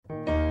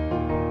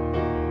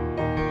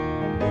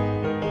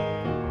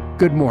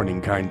Good morning,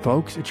 kind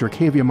folks. It's your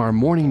KVMR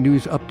Morning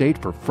News Update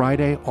for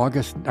Friday,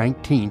 August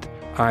 19th.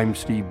 I'm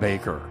Steve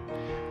Baker.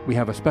 We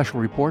have a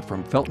special report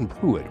from Felton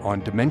Pruitt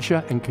on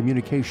dementia and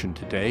communication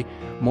today.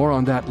 More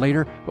on that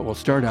later, but we'll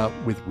start out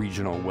with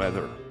regional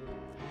weather.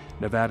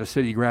 Nevada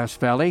City, Grass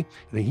Valley,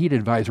 the heat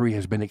advisory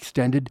has been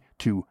extended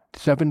to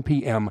 7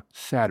 p.m.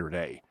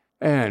 Saturday.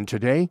 And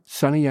today,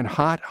 sunny and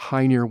hot,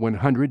 high near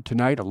 100.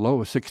 Tonight, a low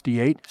of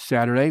 68.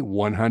 Saturday,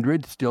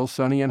 100, still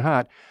sunny and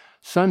hot.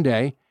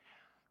 Sunday,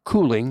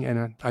 cooling,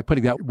 and I'm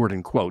putting that word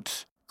in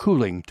quotes,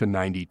 cooling to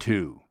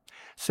 92.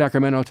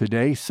 Sacramento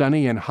today,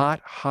 sunny and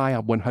hot, high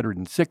of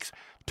 106.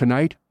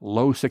 Tonight,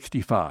 low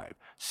 65.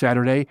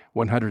 Saturday,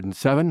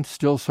 107,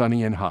 still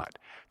sunny and hot.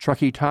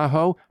 Truckee,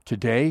 Tahoe,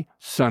 today,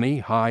 sunny,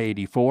 high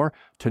 84.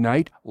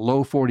 Tonight,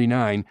 low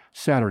 49.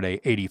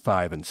 Saturday,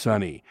 85 and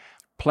sunny.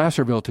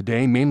 Placerville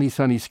today, mainly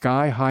sunny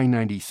sky, high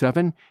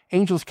 97.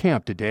 Angels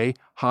Camp today,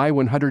 high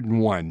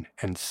 101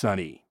 and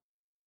sunny.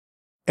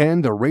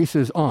 And the race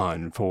is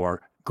on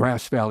for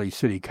Grass Valley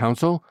City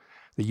Council.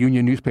 The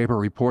Union newspaper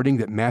reporting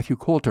that Matthew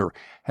Coulter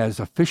has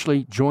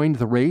officially joined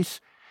the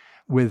race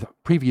with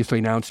previously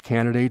announced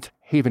candidates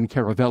Haven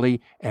Caravelli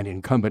and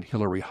incumbent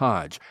Hillary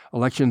Hodge.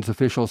 Elections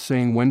officials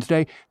saying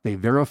Wednesday they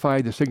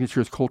verified the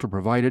signatures Coulter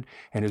provided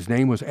and his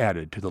name was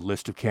added to the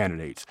list of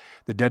candidates.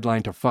 The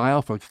deadline to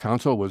file for the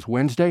council was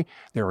Wednesday.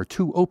 There are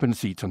 2 open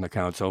seats on the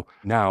council,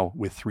 now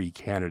with 3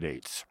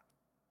 candidates.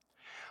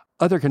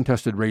 Other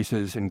contested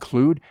races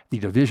include the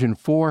Division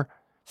 4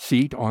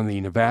 seat on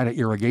the Nevada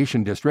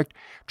Irrigation District.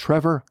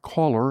 Trevor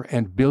Kohler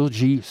and Bill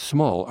G.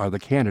 Smull are the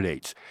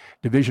candidates.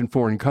 Division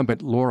 4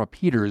 incumbent Laura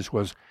Peters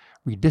was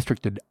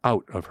redistricted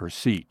out of her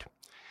seat.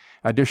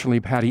 Additionally,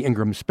 Patty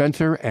Ingram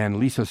Spencer and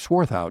Lisa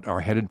Swarthout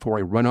are headed for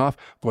a runoff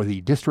for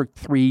the District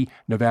 3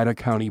 Nevada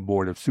County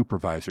Board of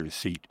Supervisors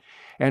seat.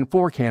 And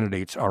 4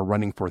 candidates are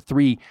running for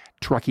 3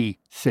 Truckee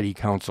City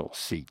Council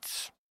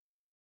seats.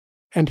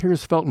 And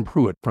here's Felton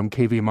Pruitt from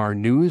KVMR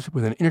News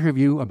with an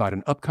interview about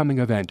an upcoming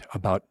event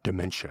about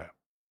dementia.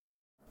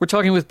 We're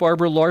talking with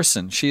Barbara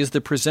Larson. She is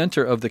the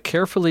presenter of the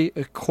carefully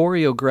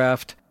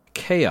choreographed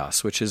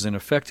Chaos, which is an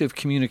effective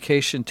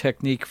communication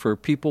technique for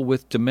people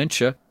with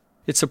dementia.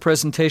 It's a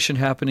presentation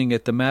happening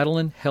at the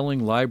Madeline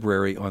Helling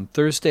Library on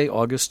Thursday,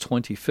 August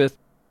 25th.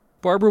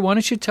 Barbara, why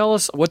don't you tell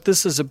us what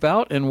this is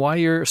about and why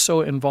you're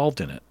so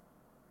involved in it?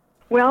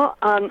 Well,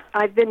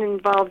 I've been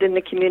involved in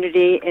the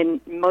community, and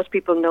most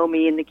people know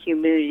me in the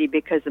community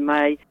because of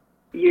my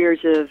years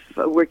of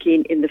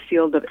working in the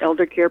field of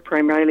elder care,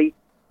 primarily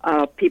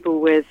people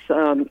with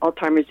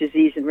Alzheimer's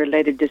disease and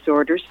related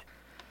disorders.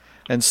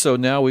 And so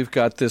now we've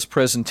got this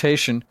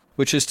presentation,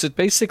 which is to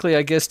basically,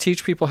 I guess,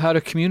 teach people how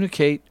to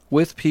communicate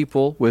with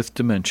people with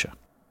dementia.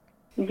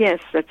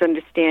 Yes, to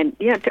understand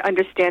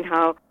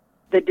how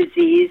the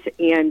disease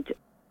and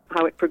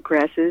how it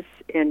progresses,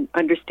 and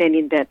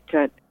understanding that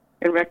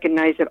and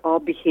recognize that all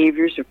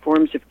behaviors are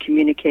forms of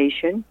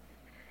communication,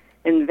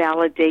 and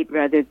validate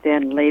rather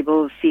than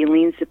label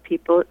feelings of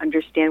people,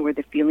 understand where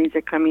the feelings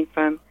are coming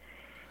from,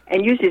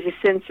 and use the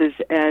senses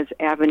as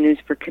avenues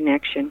for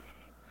connection.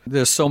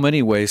 There's so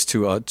many ways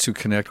to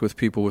connect with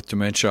people with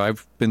dementia.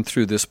 I've been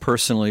through this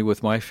personally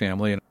with my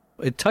family, and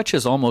it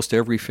touches almost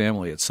every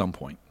family at some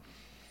point.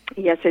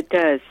 Yes, it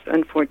does,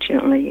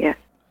 unfortunately, yes.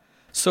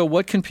 So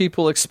what can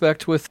people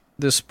expect with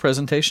this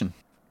presentation?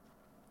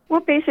 Well,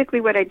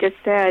 basically what I just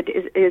said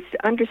is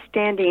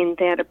understanding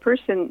that a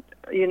person,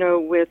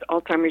 with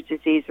Alzheimer's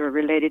disease or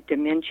related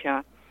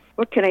dementia,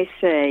 what can I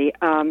say?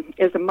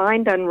 As the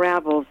mind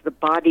unravels, the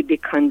body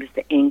becomes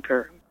the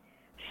anchor.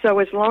 So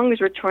as long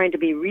as we're trying to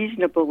be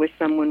reasonable with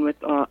someone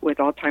with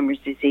Alzheimer's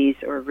disease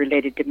or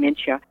related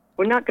dementia,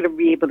 we're not going to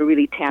be able to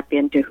really tap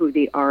into who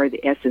they are,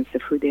 the essence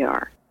of who they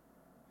are.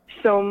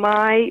 So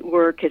my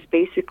work has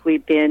basically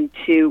been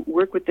to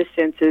work with the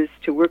senses,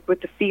 to work with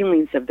the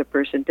feelings of the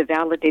person, to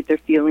validate their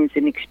feelings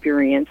and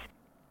experience,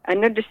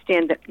 and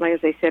understand that, like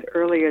as I said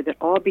earlier, that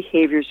all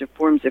behaviors are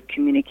forms of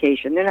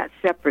communication. They're not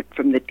separate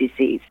from the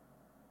disease.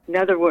 In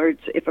other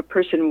words, if a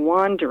person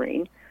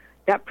wandering,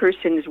 that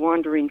person is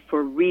wandering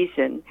for a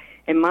reason,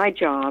 and my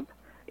job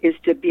is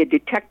to be a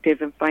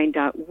detective and find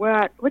out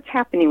what's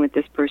happening with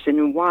this person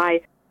and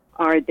why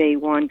are they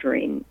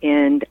wandering,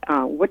 and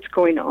what's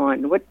going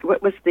on? What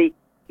was the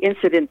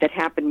incident that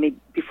happened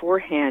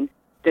beforehand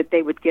that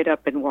they would get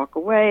up and walk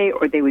away,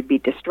 or they would be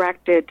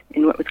distracted,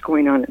 and what was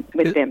going on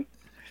with them?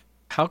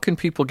 How can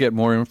people get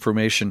more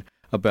information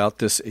about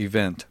this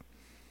event?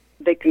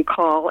 They can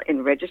call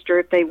and register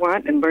if they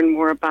want and learn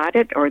more about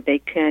it, or they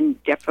can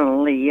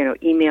definitely,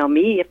 email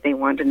me if they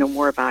want to know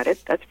more about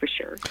it. That's for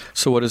sure.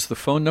 So what is the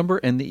phone number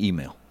and the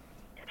email?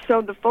 So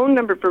the phone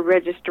number for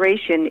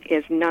registration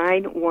is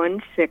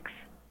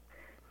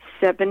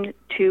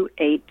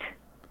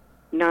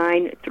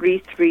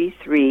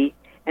 916-728-9333,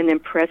 and then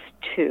press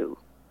 2.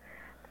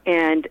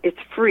 And it's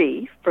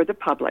free for the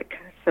public,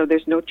 so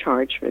there's no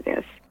charge for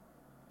this.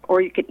 Or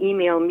you can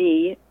email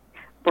me,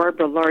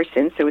 Barbara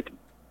Larson, so it's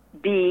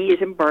B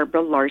as in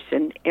Barbara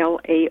Larson,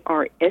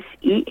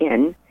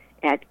 LARSEN,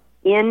 at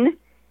nccn.net.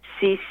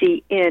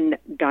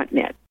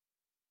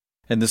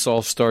 And this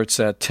all starts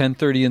at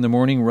 10:30 in the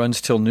morning,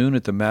 runs till noon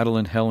at the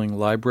Madeline Helling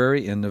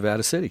Library in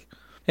Nevada City.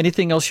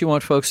 Anything else you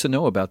want folks to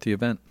know about the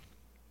event?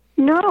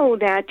 Know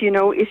that,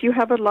 if you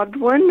have a loved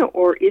one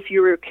or if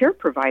you're a care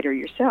provider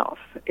yourself,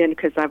 and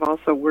because I've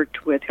also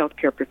worked with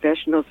healthcare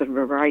professionals in a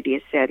variety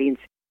of settings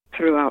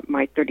throughout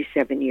my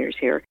 37 years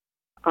here,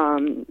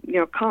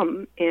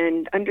 come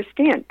and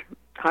understand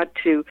how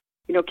to,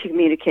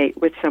 communicate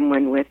with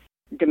someone with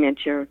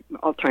dementia,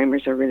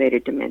 Alzheimer's or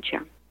related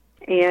dementia.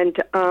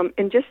 And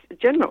just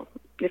general,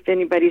 if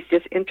anybody's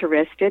just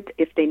interested,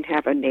 if they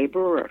have a neighbor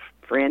or a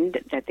friend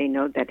that they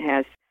know that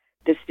has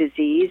this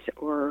disease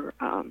or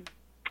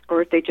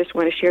if they just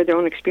want to share their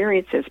own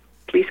experiences,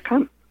 please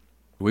come.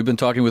 We've been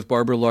talking with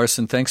Barbara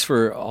Larson. Thanks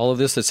for all of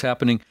this that's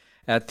happening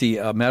at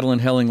the Madeline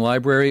Helling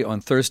Library on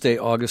Thursday,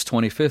 August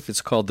 25th.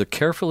 It's called The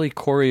Carefully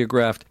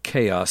Choreographed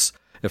Chaos,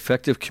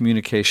 Effective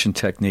Communication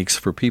Techniques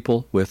for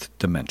People with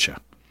Dementia.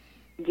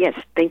 Yes,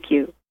 thank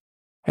you.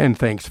 And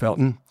thanks,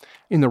 Felton.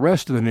 In the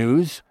rest of the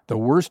news, the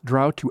worst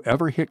drought to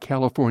ever hit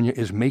California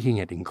is making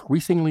it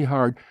increasingly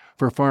hard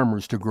for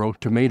farmers to grow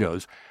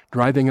tomatoes,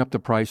 driving up the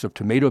price of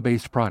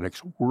tomato-based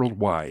products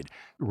worldwide,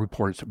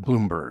 reports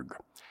Bloomberg.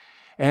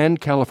 And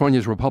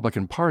California's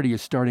Republican Party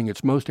is starting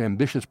its most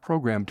ambitious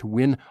program to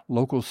win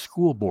local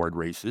school board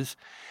races,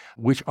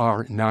 which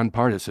are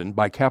nonpartisan,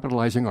 by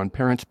capitalizing on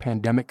parents'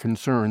 pandemic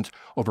concerns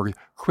over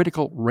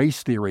critical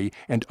race theory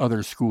and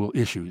other school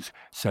issues,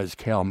 says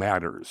Cal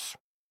Matters.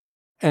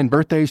 And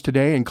birthdays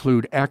today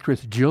include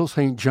actress Jill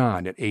St.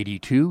 John at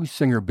 82,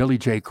 singer Billy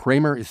J.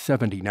 Kramer is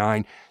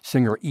 79,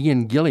 singer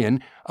Ian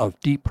Gillan of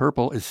Deep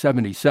Purple is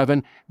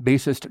 77,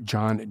 bassist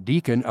John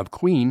Deacon of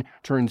Queen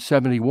turns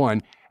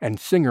 71, and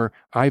singer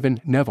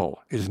Ivan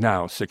Neville is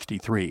now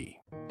 63.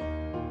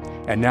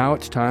 And now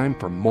it's time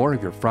for more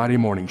of your Friday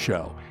morning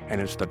show,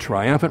 and it's the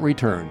triumphant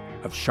return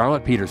of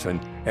Charlotte Peterson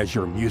as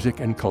your music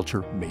and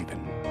culture maven.